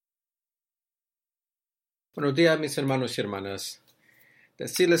Buenos días, mis hermanos y hermanas.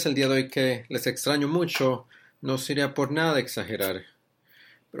 Decirles el día de hoy que les extraño mucho no sería por nada exagerar,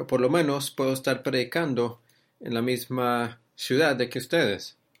 pero por lo menos puedo estar predicando en la misma ciudad de que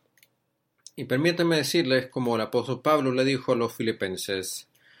ustedes. Y permítanme decirles, como el apóstol Pablo le dijo a los filipenses,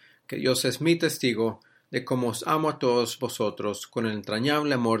 que Dios es mi testigo de cómo os amo a todos vosotros con el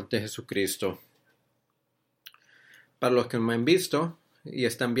entrañable amor de Jesucristo. Para los que me han visto y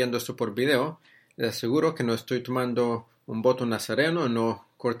están viendo esto por video, les aseguro que no estoy tomando un voto nazareno en no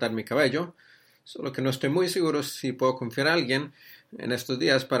cortar mi cabello, solo que no estoy muy seguro si puedo confiar a alguien en estos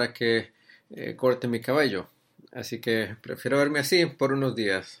días para que corte mi cabello. Así que prefiero verme así por unos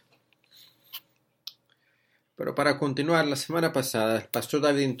días. Pero para continuar, la semana pasada el pastor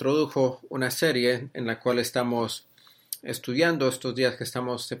David introdujo una serie en la cual estamos estudiando estos días que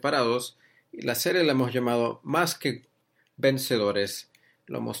estamos separados, y la serie la hemos llamado Más que Vencedores.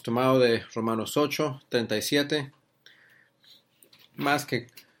 Lo hemos tomado de Romanos 8:37. Más que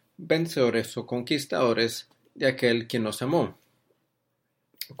vencedores o conquistadores de aquel quien nos amó.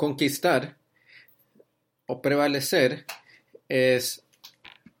 Conquistar o prevalecer es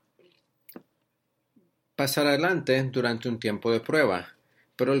pasar adelante durante un tiempo de prueba,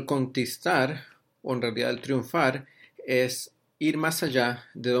 pero el conquistar, o en realidad el triunfar, es ir más allá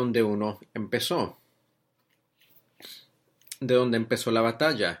de donde uno empezó, de donde empezó la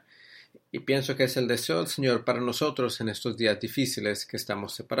batalla. Y pienso que es el deseo del Señor para nosotros en estos días difíciles que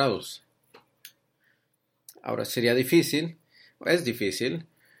estamos separados. Ahora sería difícil, o es difícil,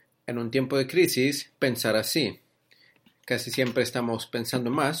 en un tiempo de crisis pensar así. Casi siempre estamos pensando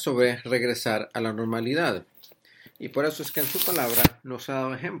más sobre regresar a la normalidad. Y por eso es que en su palabra nos ha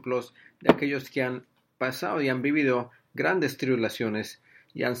dado ejemplos de aquellos que han pasado y han vivido grandes tribulaciones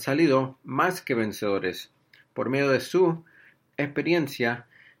y han salido más que vencedores. Por medio de su experiencia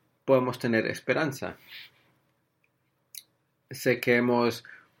podemos tener esperanza. Sé que hemos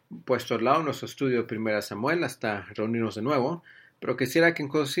puesto al lado nuestro estudio de 1 Samuel hasta reunirnos de nuevo, pero quisiera que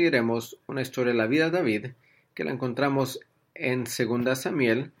consideremos una historia de la vida de David que la encontramos en 2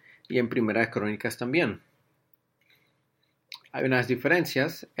 Samuel y en 1 Crónicas también. Hay unas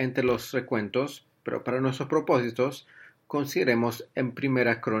diferencias entre los recuentos, pero para nuestros propósitos consideremos en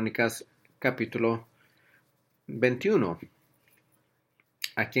 1 Crónicas capítulo 21.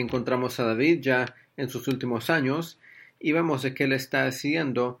 Aquí encontramos a David ya en sus últimos años y vemos de que él está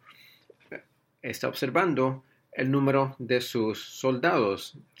observando el número de sus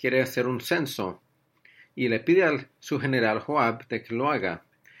soldados. Quiere hacer un censo y le pide a su general Joab de que lo haga.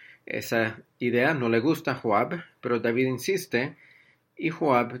 Esa idea no le gusta a Joab, pero David insiste y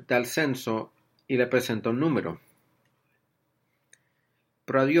Joab da el censo y le presenta un número.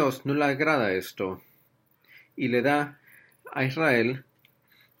 Pero a Dios no le agrada esto y le da a Israel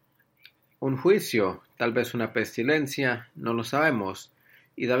un juicio, tal vez una pestilencia, no lo sabemos,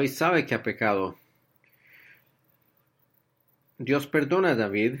 y David sabe que ha pecado. Dios perdona a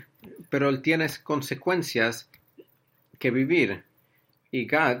David, pero él tiene consecuencias que vivir, y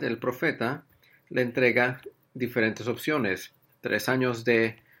Gad, el profeta, le entrega diferentes opciones: 3 años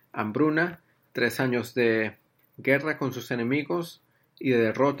de hambruna, 3 años de guerra con sus enemigos y de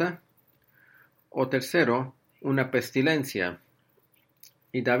derrota, o tercero, una pestilencia.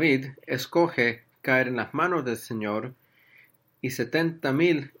 Y David escoge caer en las manos del Señor y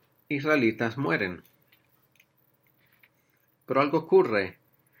 70,000 israelitas mueren. Pero algo ocurre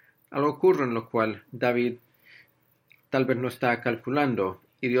en lo cual David tal vez no está calculando,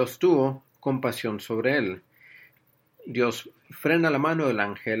 y Dios tuvo compasión sobre él. Dios frena la mano del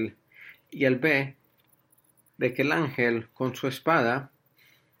ángel y él ve de que el ángel con su espada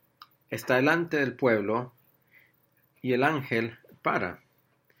está delante del pueblo y el ángel para.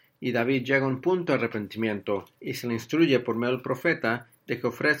 Y David llega a un punto de arrepentimiento y se le instruye por medio del profeta de que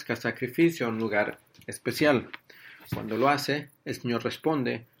ofrezca sacrificio en un lugar especial. Cuando lo hace, el Señor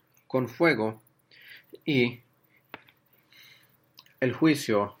responde con fuego y el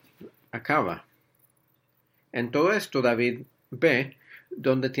juicio acaba. En todo esto David ve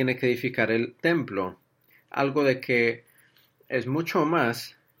dónde tiene que edificar el templo, algo de que es mucho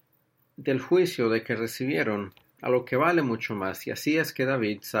más del juicio de que recibieron, a lo que vale mucho más, y así es que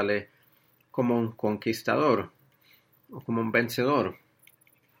David sale como un conquistador o como un vencedor.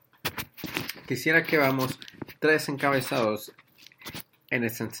 Quisiera que veamos 3 encabezados en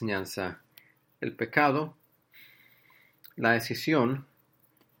esta enseñanza: el pecado, la decisión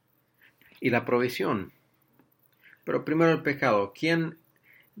y la provisión. Pero primero el pecado.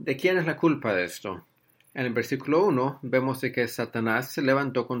 ¿De quién es la culpa de esto? En el versículo 1 vemos de que Satanás se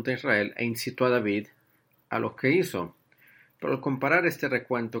levantó contra Israel e incitó a David a lo que hizo. Pero al comparar este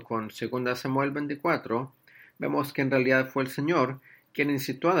recuento con 2 Samuel 24, vemos que en realidad fue el Señor quien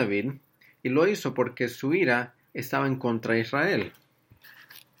incitó a David, y lo hizo porque su ira estaba en contra de Israel.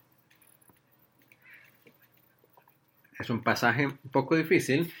 Es un pasaje un poco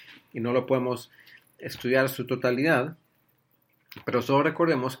difícil y no lo podemos estudiar su totalidad, pero solo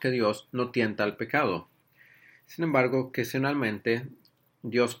recordemos que Dios no tienta al pecado. Sin embargo, ocasionalmente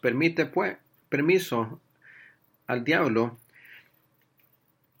Dios permite permiso al diablo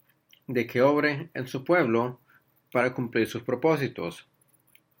de que obre en su pueblo para cumplir sus propósitos.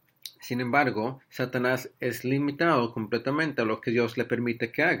 Sin embargo, Satanás es limitado completamente a lo que Dios le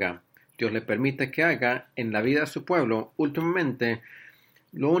permite que haga. Dios le permite que haga en la vida de su pueblo, últimamente,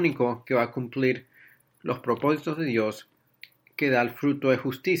 lo único que va a cumplir los propósitos de Dios, que da el fruto de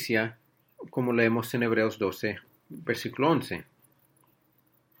justicia, como leemos en Hebreos 12, versículo 11.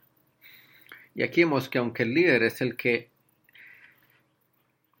 Y aquí vemos que aunque el líder es el que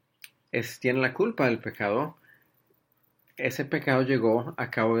tiene la culpa del pecado, ese pecado llegó a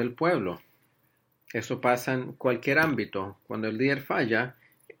cabo del pueblo. Eso pasa en cualquier ámbito. Cuando el líder falla,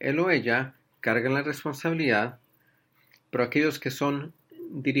 él o ella cargan la responsabilidad, pero aquellos que son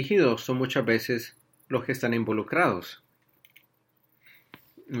dirigidos son muchas veces los que están involucrados.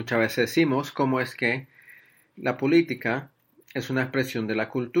 Muchas veces decimos cómo es que la política es una expresión de la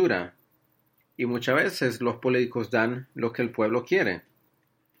cultura, y muchas veces los políticos dan lo que el pueblo quiere,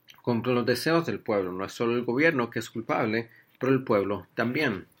 cumplen los deseos del pueblo. No es solo el gobierno que es culpable, pero el pueblo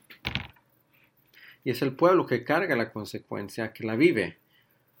también. Y es el pueblo que carga la consecuencia, que la vive.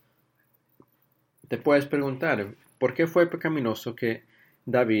 Te puedes preguntar, ¿por qué fue pecaminoso que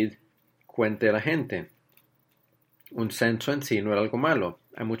David cuente a la gente? Un censo en sí no era algo malo.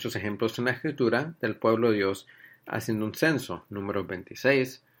 Hay muchos ejemplos en la Escritura del pueblo de Dios haciendo un censo. Números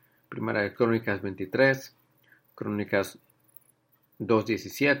 26, Primera de Crónicas 23, Crónicas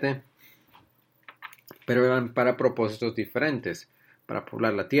 2:17, pero eran para propósitos diferentes, para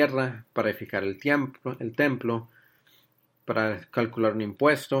poblar la tierra, para edificar el templo, para calcular un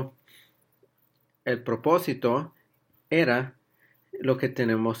impuesto. El propósito era lo que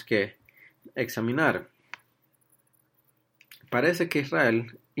tenemos que examinar. Parece que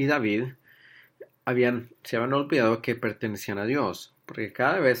Israel y David se habían olvidado que pertenecían a Dios, porque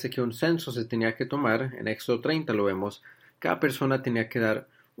cada vez que un censo se tenía que tomar, en Éxodo 30 lo vemos, cada persona tenía que dar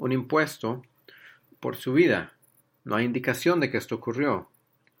un impuesto por su vida. No hay indicación de que esto ocurrió.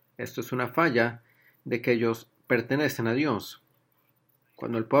 Esto es una falla de que ellos pertenecen a Dios.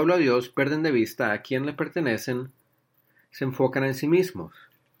 Cuando el pueblo de Dios pierden de vista a quién le pertenecen, se enfocan en sí mismos.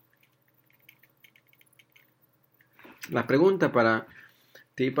 La pregunta para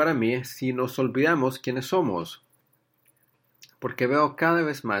ti y para mí es si nos olvidamos quiénes somos, porque veo cada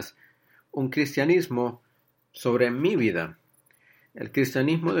vez más un cristianismo sobre mi vida. El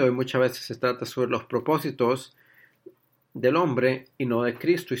cristianismo de hoy muchas veces se trata sobre los propósitos del hombre y no de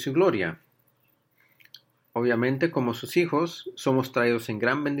Cristo y su gloria. Obviamente, como sus hijos, somos traídos en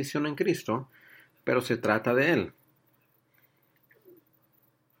gran bendición en Cristo, pero se trata de Él.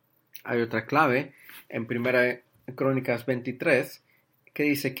 Hay otra clave en Primera Crónicas 23 que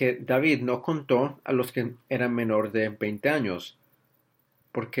dice que David no contó a los que eran menor de 20 años,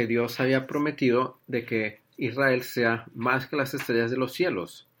 porque Dios había prometido de que Israel sea más que las estrellas de los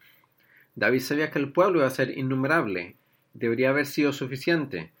cielos. David sabía que el pueblo iba a ser innumerable, debería haber sido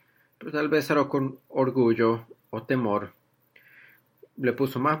suficiente, pero tal vez era con orgullo o temor. Le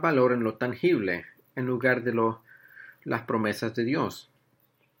puso más valor en lo tangible, en lugar de las promesas de Dios.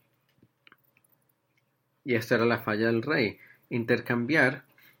 Y esta era la falla del rey, intercambiar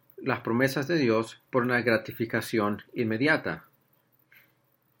las promesas de Dios por una gratificación inmediata.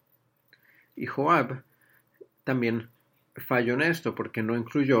 Y Joab también falló en esto porque no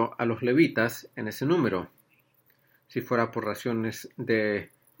incluyó a los levitas en ese número. Si fuera por razones de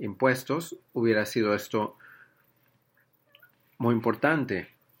impuestos, hubiera sido esto muy importante,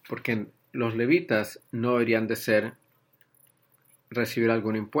 porque los levitas no deberían de recibir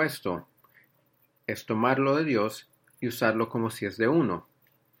algún impuesto. Es tomarlo de Dios y usarlo como si es de uno.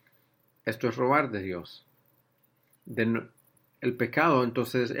 Esto es robar de Dios. El pecado,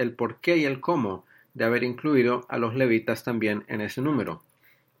 entonces, el por qué y el cómo de haber incluido a los levitas también en ese número,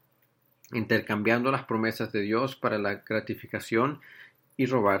 intercambiando las promesas de Dios para la gratificación y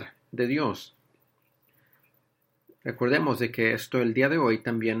robar de Dios. Recordemos de que esto el día de hoy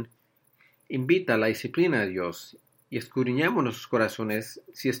también invita a la disciplina de Dios y escudriñemos nuestros corazones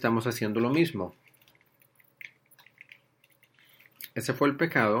si estamos haciendo lo mismo. Ese fue el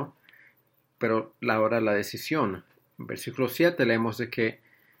pecado, pero ahora la decisión. En versículo 7 leemos de que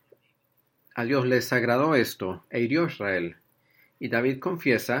a Dios le desagradó esto e hirió a Israel. Y David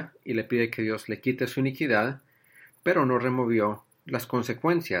confiesa y le pide que Dios le quite su iniquidad, pero no removió las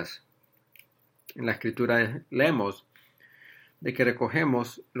consecuencias. En la Escritura leemos de que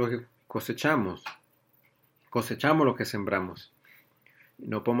recogemos lo que cosechamos lo que sembramos.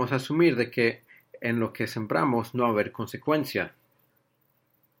 No podemos asumir de que en lo que sembramos no va a haber consecuencia.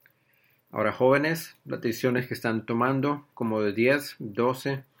 Ahora, jóvenes, las decisiones que están tomando, como de 10,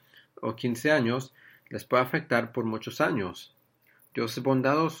 12 o 15 años, les puede afectar por muchos años. Dios es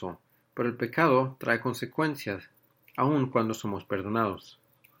bondadoso, pero el pecado trae consecuencias, aun cuando somos perdonados.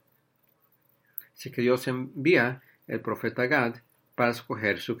 Así que Dios envía el profeta Gad para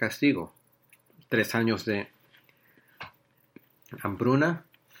escoger su castigo. 3 años de hambruna,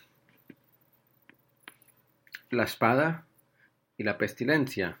 la espada y la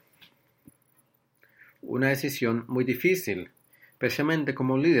pestilencia. Una decisión muy difícil, especialmente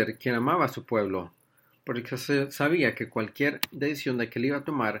como líder quien amaba a su pueblo, porque sabía que cualquier decisión de que él iba a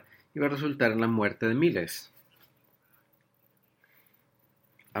tomar iba a resultar en la muerte de miles.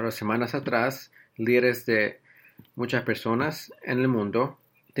 Ahora, semanas atrás, líderes de muchas personas en el mundo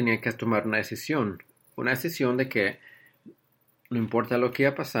tenían que tomar una decisión de que no importa lo que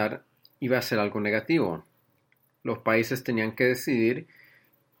iba a pasar, iba a ser algo negativo. Los países tenían que decidir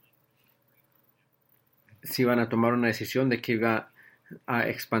si iban a tomar una decisión de que iba a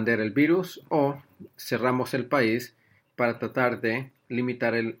expandir el virus o cerramos el país para tratar de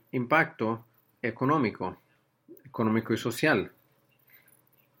limitar el impacto económico y social.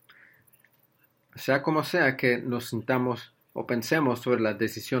 Sea como sea que nos sintamos o pensemos sobre las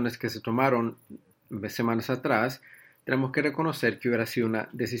decisiones que se tomaron semanas atrás, tenemos que reconocer que hubiera sido una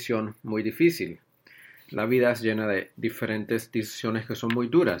decisión muy difícil. La vida es llena de diferentes decisiones que son muy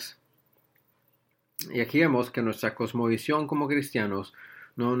duras. Y aquí vemos que nuestra cosmovisión como cristianos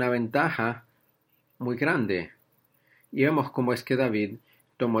no es una ventaja muy grande. Y vemos cómo es que David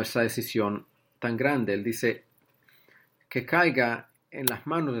tomó esa decisión tan grande. Él dice que caiga en las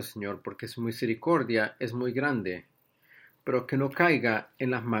manos del Señor porque su misericordia es muy grande, pero que no caiga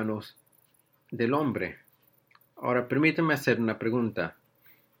en las manos del hombre. Ahora, permíteme hacer una pregunta.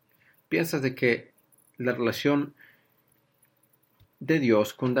 ¿Piensas de que la relación de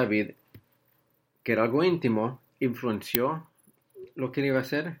Dios con David, que era algo íntimo, influenció lo que él iba a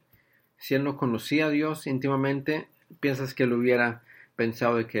hacer? Si él no conocía a Dios íntimamente, ¿piensas que él hubiera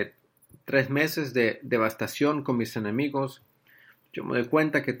pensado de que 3 meses de devastación con mis enemigos, yo me doy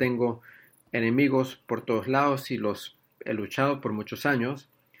cuenta que tengo enemigos por todos lados y los he luchado por muchos años,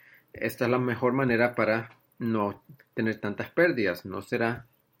 esta es la mejor manera para no tener tantas pérdidas? No será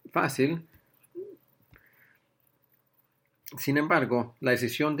fácil. Sin embargo, la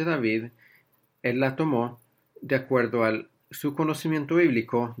decisión de David, él la tomó de acuerdo a su conocimiento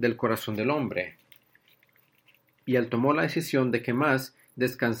bíblico del corazón del hombre. Y él tomó la decisión de que más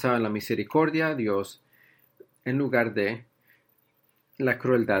descansaba en la misericordia de Dios en lugar de la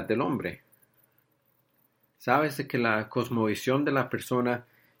crueldad del hombre. ¿Sabes de que la cosmovisión de la persona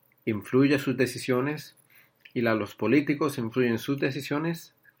influye en sus decisiones y los políticos influyen en sus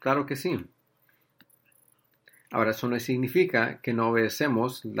decisiones? Claro que sí. Ahora, eso no significa que no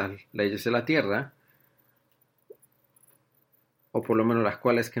obedecemos las leyes de la tierra, o por lo menos las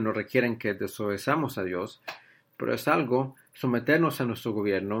cuales que nos requieren que desobedezcamos a Dios, pero es algo someternos a nuestro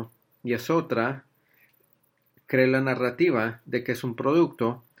gobierno y es otra creer la narrativa de que es un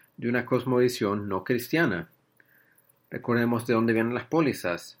producto de una cosmovisión no cristiana. Recordemos de dónde vienen las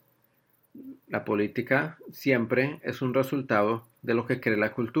pólizas. La política siempre es un resultado de lo que cree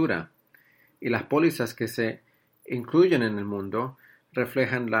la cultura, y las pólizas que se incluyen en el mundo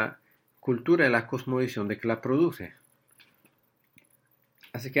reflejan la cultura y la cosmovisión de que la produce.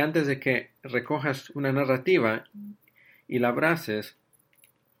 Así que antes de que recojas una narrativa y la abraces,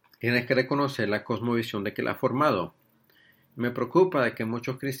 tienes que reconocer la cosmovisión de que la ha formado. Me preocupa de que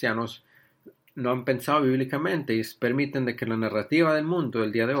muchos cristianos no han pensado bíblicamente y permiten de que la narrativa del mundo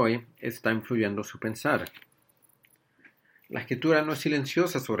del día de hoy está influyendo su pensar. La Escritura no es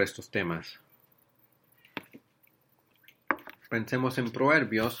silenciosa sobre estos temas. Pensemos en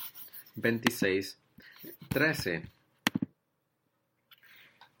Proverbios 26:13.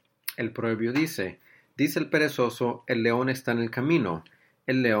 El proverbio dice el perezoso, el león está en el camino,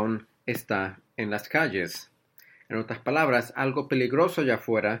 el león está en las calles. En otras palabras, algo peligroso allá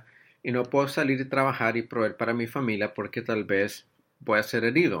afuera y no puedo salir y trabajar y proveer para mi familia porque tal vez voy a ser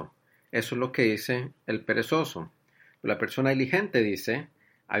herido. Eso es lo que dice el perezoso. La persona diligente dice,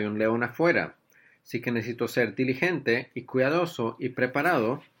 hay un león afuera, así que necesito ser diligente y cuidadoso y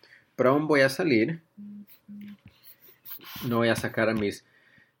preparado, pero aún voy a salir. No voy a sacar a mis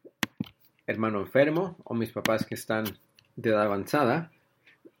hermanos enfermos o mis papás que están de edad avanzada.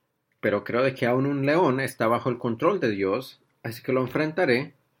 pero creo de que aún un león está bajo el control de Dios, así que lo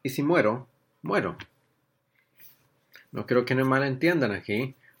enfrentaré, y si muero, muero. No quiero que me malentiendan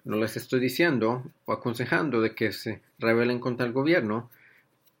aquí, no les estoy diciendo o aconsejando de que se rebelen contra el gobierno,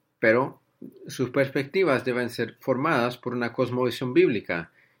 pero sus perspectivas deben ser formadas por una cosmovisión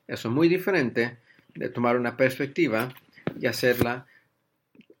bíblica. Eso es muy diferente de tomar una perspectiva y hacerla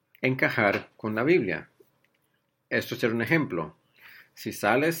encajar con la Biblia. Esto será un ejemplo. Si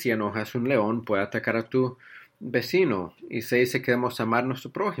sales y enojas un león, puede atacar a tu vecino y se dice que debemos amar a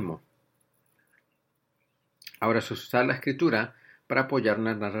nuestro prójimo. Ahora es usar la escritura para apoyar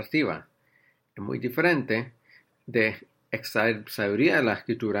una narrativa. Es muy diferente de extraer sabiduría de la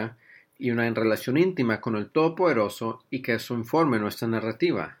escritura y una relación íntima con el Todopoderoso y que eso informe nuestra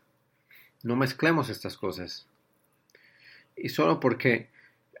narrativa. No mezclemos estas cosas. Y solo porque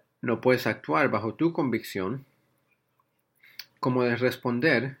no puedes actuar bajo tu convicción, como de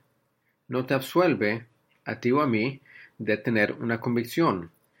responder, no te absuelve a ti o a mí de tener una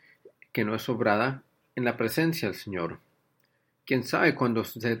convicción que no es obrada en la presencia del Señor. ¿Quién sabe cuándo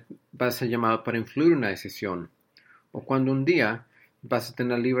vas a ser llamado para influir una decisión? O cuando un día vas a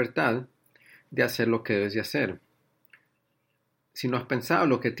tener libertad de hacer lo que debes de hacer. Si no has pensado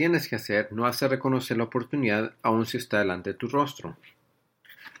lo que tienes que hacer, no has de reconocer la oportunidad aun si está delante de tu rostro.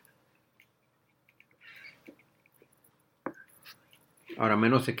 Ahora, a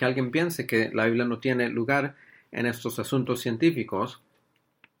menos de que alguien piense que la Biblia no tiene lugar en estos asuntos científicos,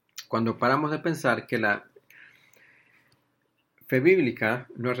 cuando paramos de pensar que la fe bíblica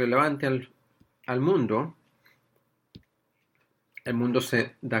no es relevante al mundo, el mundo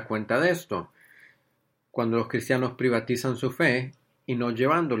se da cuenta de esto. Cuando los cristianos privatizan su fe y no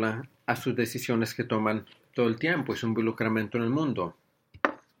llevándola a sus decisiones que toman todo el tiempo y su involucramiento en el mundo.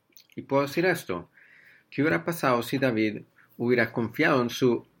 Y puedo decir esto, ¿qué hubiera pasado si David hubiera confiado en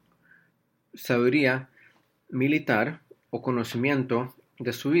su sabiduría militar o conocimiento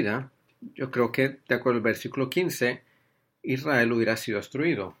de su vida? Yo creo que, de acuerdo al versículo 15, Israel hubiera sido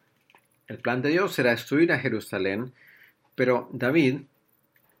destruido. El plan de Dios era destruir a Jerusalén, pero David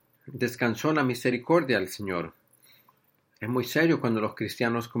descansó en la misericordia del Señor. Es muy serio cuando los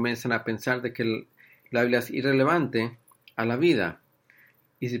cristianos comienzan a pensar de que la Biblia es irrelevante a la vida.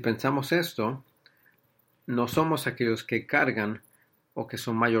 Y si pensamos esto, no somos aquellos que cargan o que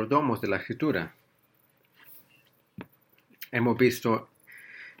son mayordomos de la Escritura. Hemos visto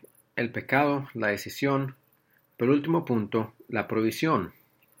el pecado, la decisión, pero el último punto, la provisión.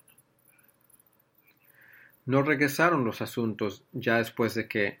 No regresaron los asuntos ya después de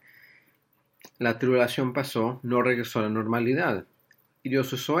que la tribulación pasó, no regresó a la normalidad. Y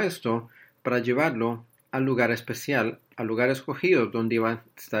Dios usó esto para llevarlo al lugar especial, al lugar escogido donde iba a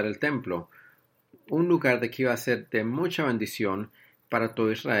estar el templo. Un lugar de que iba a ser de mucha bendición para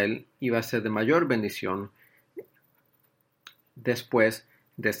todo Israel, iba a ser de mayor bendición después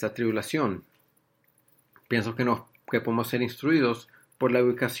de esta tribulación. Pienso que podemos ser instruidos por la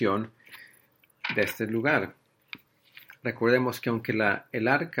ubicación de este lugar. Recordemos que aunque el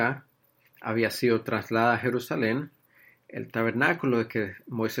arca había sido trasladada a Jerusalén, el tabernáculo que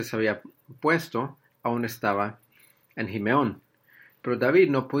Moisés había puesto aún estaba en Gibeón. Pero David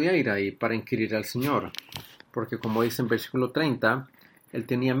no podía ir ahí para inquirir al Señor, porque como dice en versículo 30, él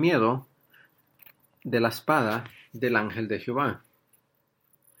tenía miedo de la espada del ángel de Jehová.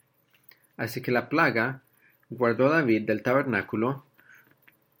 Así que la plaga guardó a David del tabernáculo,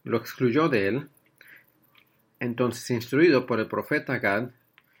 lo excluyó de él. Entonces, instruido por el profeta Gad,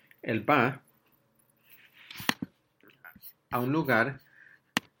 él va a un lugar.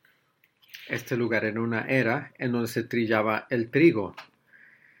 Este lugar era una era en donde se trillaba el trigo.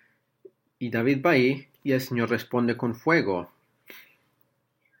 Y David va ahí y el Señor responde con fuego.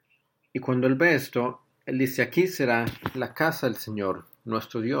 Y cuando él ve esto, él dice, aquí será la casa del Señor,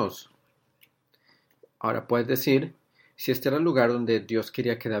 nuestro Dios. Ahora puedes decir, si este era el lugar donde Dios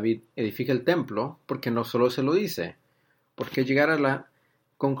quería que David edifique el templo, ¿por qué no solo se lo dice? ¿Por qué llegar a la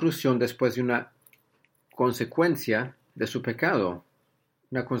conclusión después de una consecuencia de su pecado?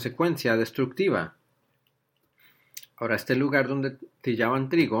 Una consecuencia destructiva. Ahora, este lugar donde trillaban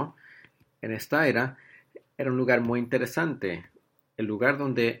trigo, en esta era un lugar muy interesante. El lugar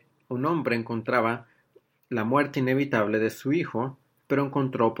donde un hombre encontraba la muerte inevitable de su hijo, pero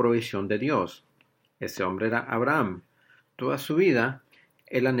encontró provisión de Dios. Ese hombre era Abraham. Toda su vida,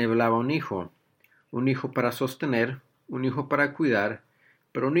 él anhelaba un hijo para sostener, un hijo para cuidar,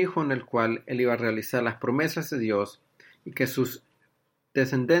 pero un hijo en el cual él iba a realizar las promesas de Dios y que sus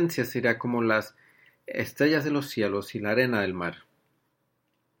descendencia sería como las estrellas de los cielos y la arena del mar.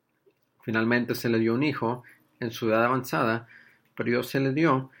 Finalmente se le dio un hijo en su edad avanzada, pero Dios se le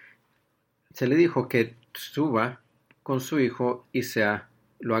dio se le dijo que suba con su hijo y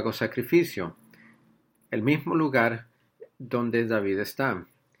lo haga sacrificio. El mismo lugar donde David está.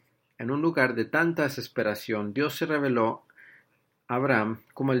 En un lugar de tanta desesperación, Dios se reveló a Abraham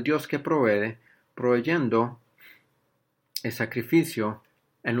como el Dios que provee, proveyendo el sacrificio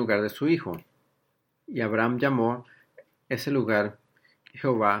en lugar de su hijo. Y Abraham llamó ese lugar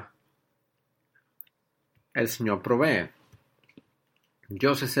Jehová, el Señor provee.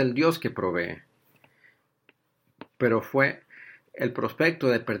 Dios es el Dios que provee. Pero fue el prospecto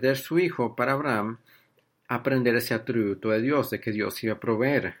de perder su hijo para Abraham aprender ese atributo de Dios, de que Dios iba a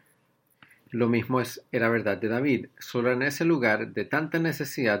proveer. Lo mismo era verdad de David. Solo en ese lugar de tanta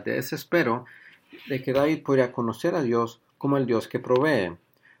necesidad, de desespero, de que David podría conocer a Dios como el Dios que provee,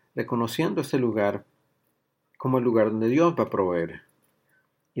 reconociendo ese lugar como el lugar donde Dios va a proveer.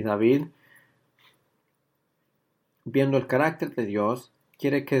 Y David, viendo el carácter de Dios,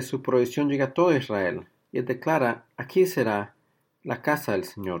 quiere que su provisión llegue a todo Israel. Y él declara, aquí será la casa del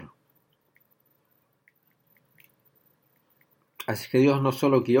Señor. Así que Dios no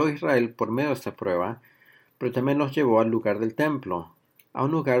solo guió a Israel por medio de esta prueba, pero también los llevó al lugar del templo, a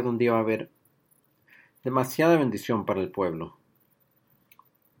un lugar donde iba a haber demasiada bendición para el pueblo.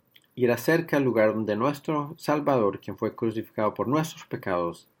 Y era cerca al lugar donde nuestro Salvador, quien fue crucificado por nuestros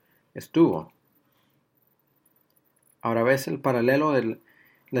pecados, estuvo. Ahora ves el paralelo de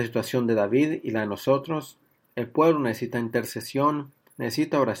la situación de David y la de nosotros. El pueblo necesita intercesión,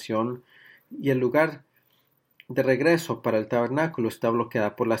 necesita oración, y el lugar de regreso para el tabernáculo está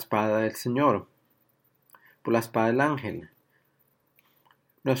bloqueada por la espada del Señor, por la espada del ángel.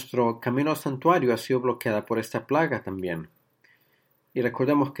 Nuestro camino al santuario ha sido bloqueada por esta plaga también. Y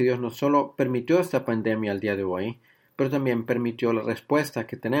recordemos que Dios no solo permitió esta pandemia al día de hoy, pero también permitió la respuesta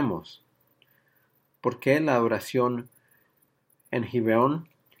que tenemos. Porque la adoración en Gibeón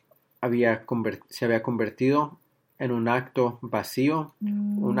se había convertido en un acto vacío,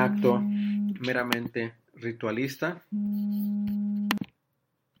 un acto meramente ritualista,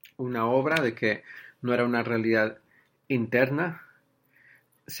 una obra de que no era una realidad interna.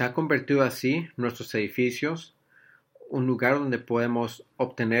 Se ha convertido así nuestros edificios, un lugar donde podemos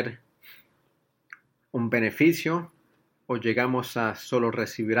obtener un beneficio o llegamos a solo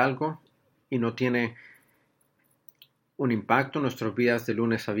recibir algo y no tiene un impacto en nuestras vidas de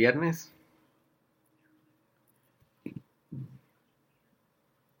lunes a viernes.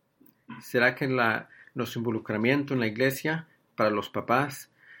 ¿Será que nuestro involucramiento en la iglesia para los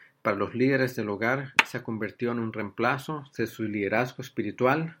papás, para los líderes del hogar, se ha convertido en un reemplazo de su liderazgo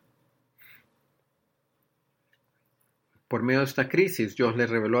espiritual? Por medio de esta crisis, Dios le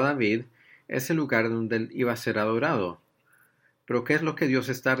reveló a David ese lugar donde él iba a ser adorado. Pero ¿qué es lo que Dios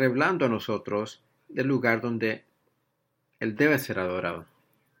está revelando a nosotros del lugar donde él debe ser adorado?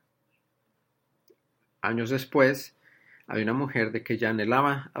 Años después, había una mujer de que ya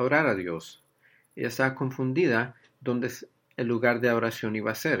anhelaba adorar a Dios. Ella estaba confundida dónde el lugar de adoración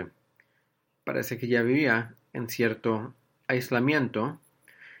iba a ser. Parece que ella vivía en cierto aislamiento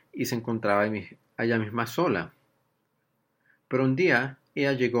y se encontraba allá misma sola. Pero un día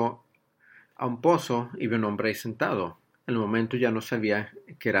ella llegó a un pozo y vio un hombre ahí sentado. En el momento ya no sabía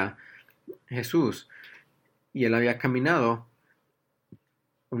que era Jesús. Y él había caminado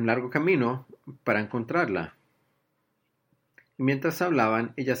un largo camino para encontrarla. Y mientras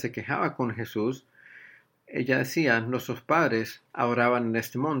hablaban, ella se quejaba con Jesús. Ella decía, nuestros padres adoraban en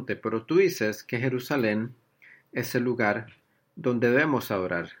este monte, pero tú dices que Jerusalén es el lugar donde debemos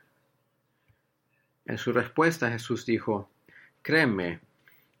adorar. En su respuesta Jesús dijo, créeme,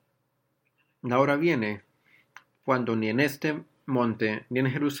 la hora viene cuando ni en este monte ni en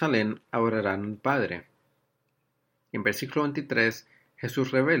Jerusalén adorarán al Padre. En versículo 23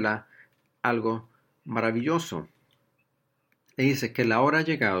 Jesús revela algo maravilloso. Y dice que la hora ha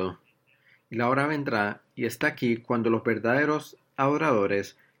llegado y la hora vendrá y está aquí cuando los verdaderos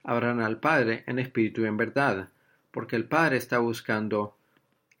adoradores adorarán al Padre en espíritu y en verdad, porque el Padre está buscando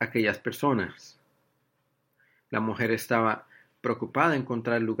a aquellas personas. La mujer estaba preocupada en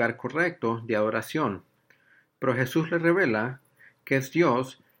encontrar el lugar correcto de adoración, pero Jesús le revela que es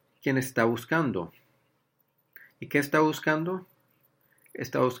Dios quien está buscando. ¿Y qué está buscando?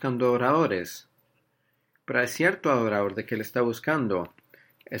 Está buscando adoradores. Pero es cierto adorador de que le está buscando.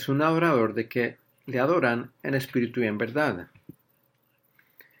 Es un adorador de que le adoran en espíritu y en verdad.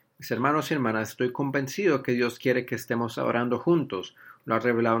 Mis hermanos y hermanas, estoy convencido que Dios quiere que estemos adorando juntos. Lo ha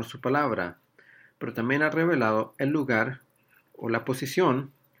revelado en su palabra. Pero también ha revelado el lugar o la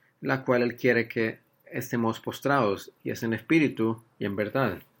posición en la cual Él quiere que estemos postrados, y es en espíritu y en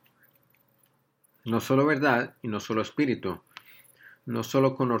verdad. No solo verdad y no solo espíritu. no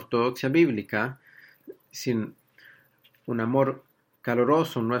solo con ortodoxia bíblica, sin un amor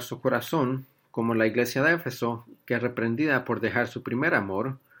caloroso en nuestro corazón, como la iglesia de Éfeso, que es reprendida por dejar su primer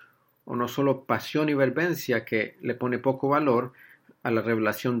amor, o no solo pasión y verbencia que le pone poco valor a la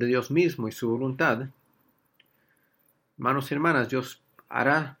revelación de Dios mismo y su voluntad. Hermanos y hermanas, Dios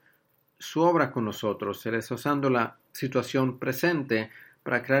hará su obra con nosotros. Él está usando la situación presente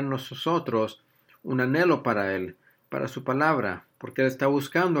para crear en nosotros un anhelo para Él, para su palabra, porque Él está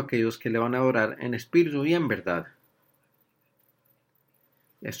buscando a aquellos que le van a adorar en espíritu y en verdad.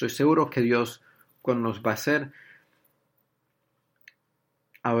 Estoy seguro que Dios, cuando nos va a hacer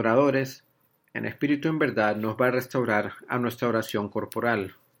adoradores en espíritu y en verdad, nos va a restaurar a nuestra oración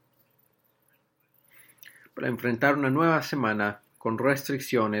corporal. Para enfrentar una nueva semana con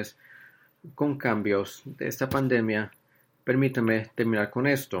restricciones, con cambios de esta pandemia, permítame terminar con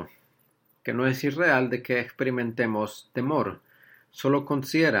esto, que no es irreal de que experimentemos temor. Solo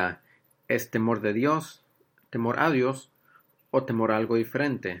considera, ¿es temor de Dios, temor a Dios o temor a algo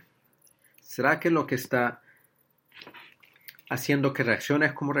diferente? ¿Será que lo que está haciendo que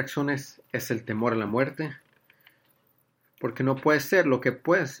reacciones como reacciones es el temor a la muerte? Porque no puedes ser lo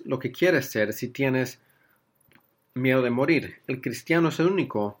que quieres ser si tienes miedo de morir. El cristiano es el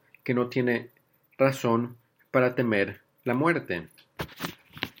único que no tiene razón para temer la muerte.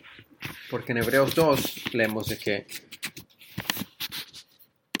 Porque en Hebreos 2 leemos de que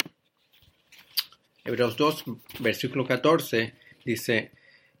Hebreos 2, versículo 14 dice: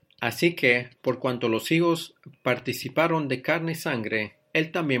 así que, por cuanto los hijos participaron de carne y sangre,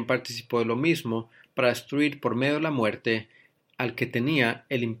 él también participó de lo mismo para destruir por medio de la muerte al que tenía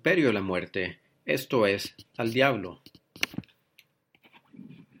el imperio de la muerte, esto es, al diablo.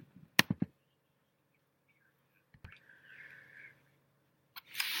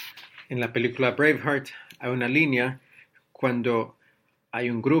 En la película Braveheart hay una línea cuando hay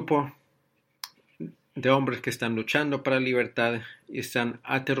un grupo de hombres que están luchando para la libertad y están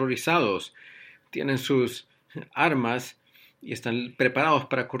aterrorizados, tienen sus armas y están preparados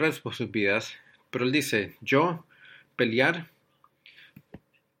para correr por sus vidas, pero él dice: yo pelear,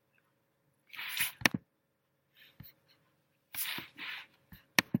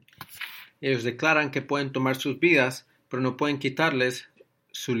 ellos declaran que pueden tomar sus vidas, pero no pueden quitarles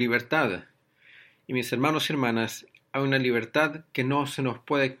su libertad. Y mis hermanos y hermanas, hay una libertad que no se nos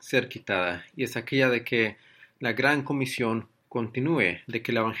puede ser quitada, y es aquella de que la gran comisión continúe, de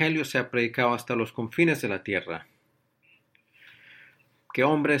que el evangelio sea predicado hasta los confines de la tierra. Que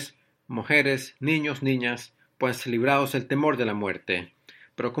hombres, mujeres, niños, niñas puedan ser librados del temor de la muerte.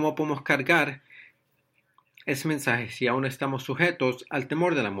 Pero ¿cómo podemos cargar ese mensaje si aún estamos sujetos al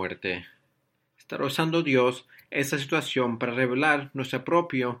temor de la muerte? Está usando Dios esa situación para revelar nuestro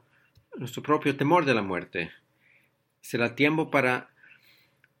propio temor de la muerte. ¿Será tiempo para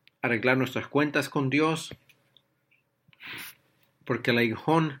arreglar nuestras cuentas con Dios? Porque el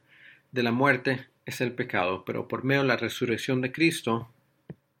aguijón de la muerte es el pecado, pero por medio de la resurrección de Cristo,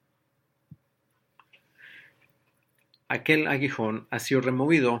 aquel aguijón ha sido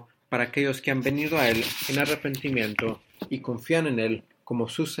removido para aquellos que han venido a Él en arrepentimiento y confían en Él como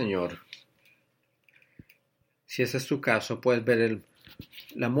su Señor. Si ese es tu caso, puedes ver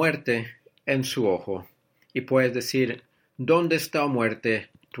la muerte en su ojo y puedes decir: ¿dónde está, oh muerte,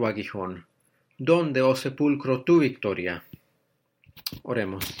 tu aguijón? ¿Dónde, oh sepulcro, tu victoria?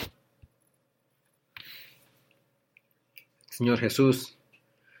 Oremos. Señor Jesús,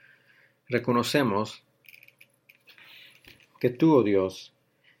 reconocemos que tú, oh Dios,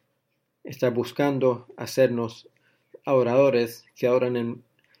 estás buscando hacernos adoradores que adoran en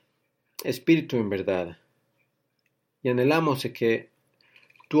espíritu y en verdad. Y anhelamos de que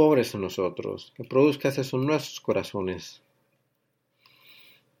tú obres en nosotros, que produzcas eso en nuestros corazones.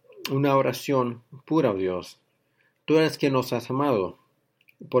 Una oración pura, oh Dios. Tú eres quien nos has amado.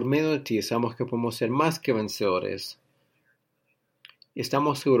 Y por medio de ti sabemos que podemos ser más que vencedores. Y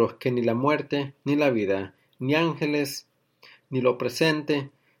estamos seguros que ni la muerte, ni la vida, ni ángeles, ni lo presente,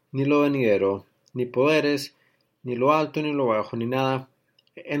 ni lo venidero, ni poderes, ni lo alto, ni lo bajo, ni nada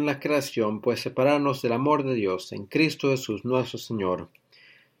en la creación puede separarnos del amor de Dios en Cristo Jesús nuestro Señor.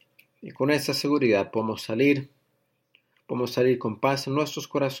 Y con esa seguridad podemos salir con paz en nuestros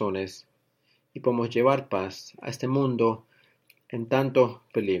corazones y podemos llevar paz a este mundo en tanto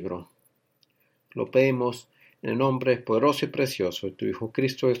peligro. Lo pedimos en el nombre poderoso y precioso de tu Hijo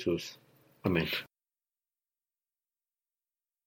Cristo Jesús. Amén.